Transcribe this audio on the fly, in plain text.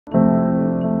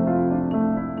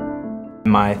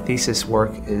My thesis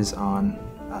work is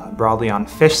broadly on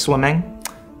fish swimming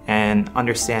and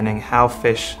understanding how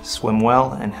fish swim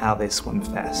well and how they swim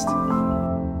fast.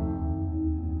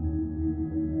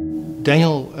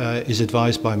 Daniel is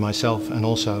advised by myself and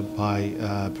also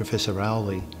by Professor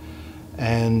Rowley,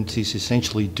 and he's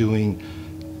essentially doing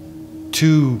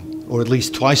 2 or at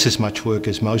least twice as much work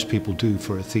as most people do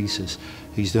for a thesis.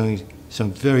 He's doing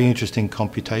some very interesting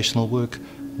computational work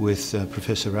with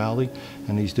Professor Rowley,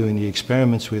 and he's doing the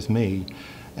experiments with me,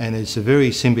 and it's a very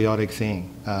symbiotic thing.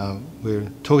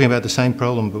 We're talking about the same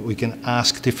problem, but we can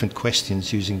ask different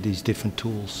questions using these different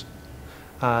tools.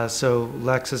 So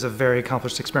Lex is a very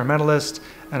accomplished experimentalist,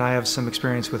 and I have some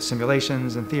experience with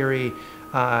simulations and theory,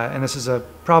 and this is a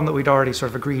problem that we'd already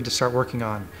sort of agreed to start working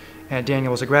on. And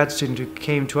Daniel was a grad student who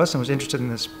came to us and was interested in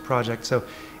this project, so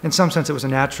in some sense it was a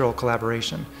natural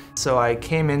collaboration. So I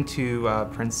came into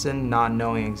Princeton not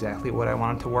knowing exactly what I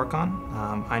wanted to work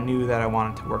on. I knew that I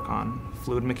wanted to work on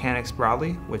fluid mechanics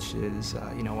broadly, which is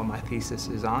what my thesis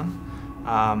is on.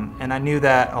 And I knew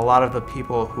that a lot of the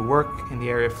people who work in the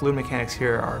area of fluid mechanics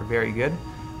here are very good,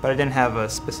 but I didn't have a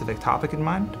specific topic in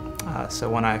mind. So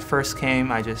when I first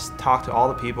came, I just talked to all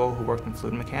the people who worked in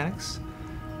fluid mechanics.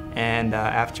 And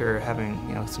after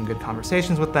having some good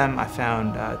conversations with them, I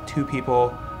found 2 people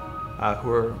who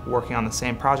were working on the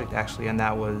same project actually, and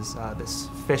that was this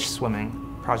fish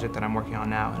swimming project that I'm working on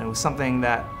now. And it was something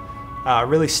that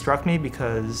really struck me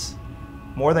because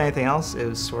more than anything else, it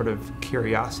was sort of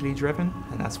curiosity driven,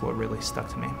 and that's what really stuck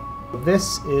to me.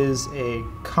 This is a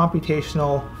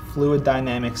computational fluid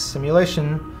dynamics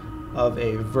simulation of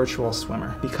a virtual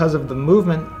swimmer. Because of the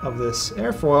movement of this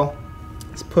airfoil,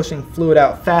 it's pushing fluid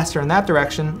out faster in that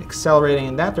direction, accelerating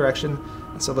in that direction,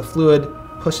 and so the fluid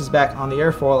pushes back on the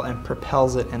airfoil and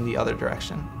propels it in the other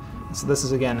direction. And so this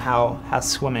is again how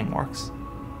swimming works.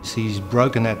 So he's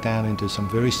broken that down into some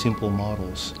very simple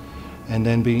models, and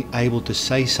then being able to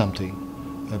say something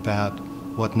about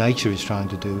what nature is trying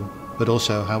to do, but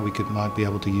also how we might be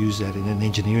able to use that in an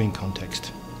engineering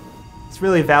context. It's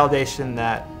really validation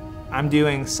that I'm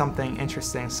doing something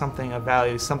interesting, something of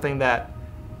value, something that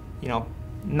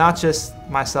not just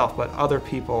myself, but other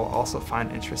people also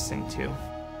find interesting too.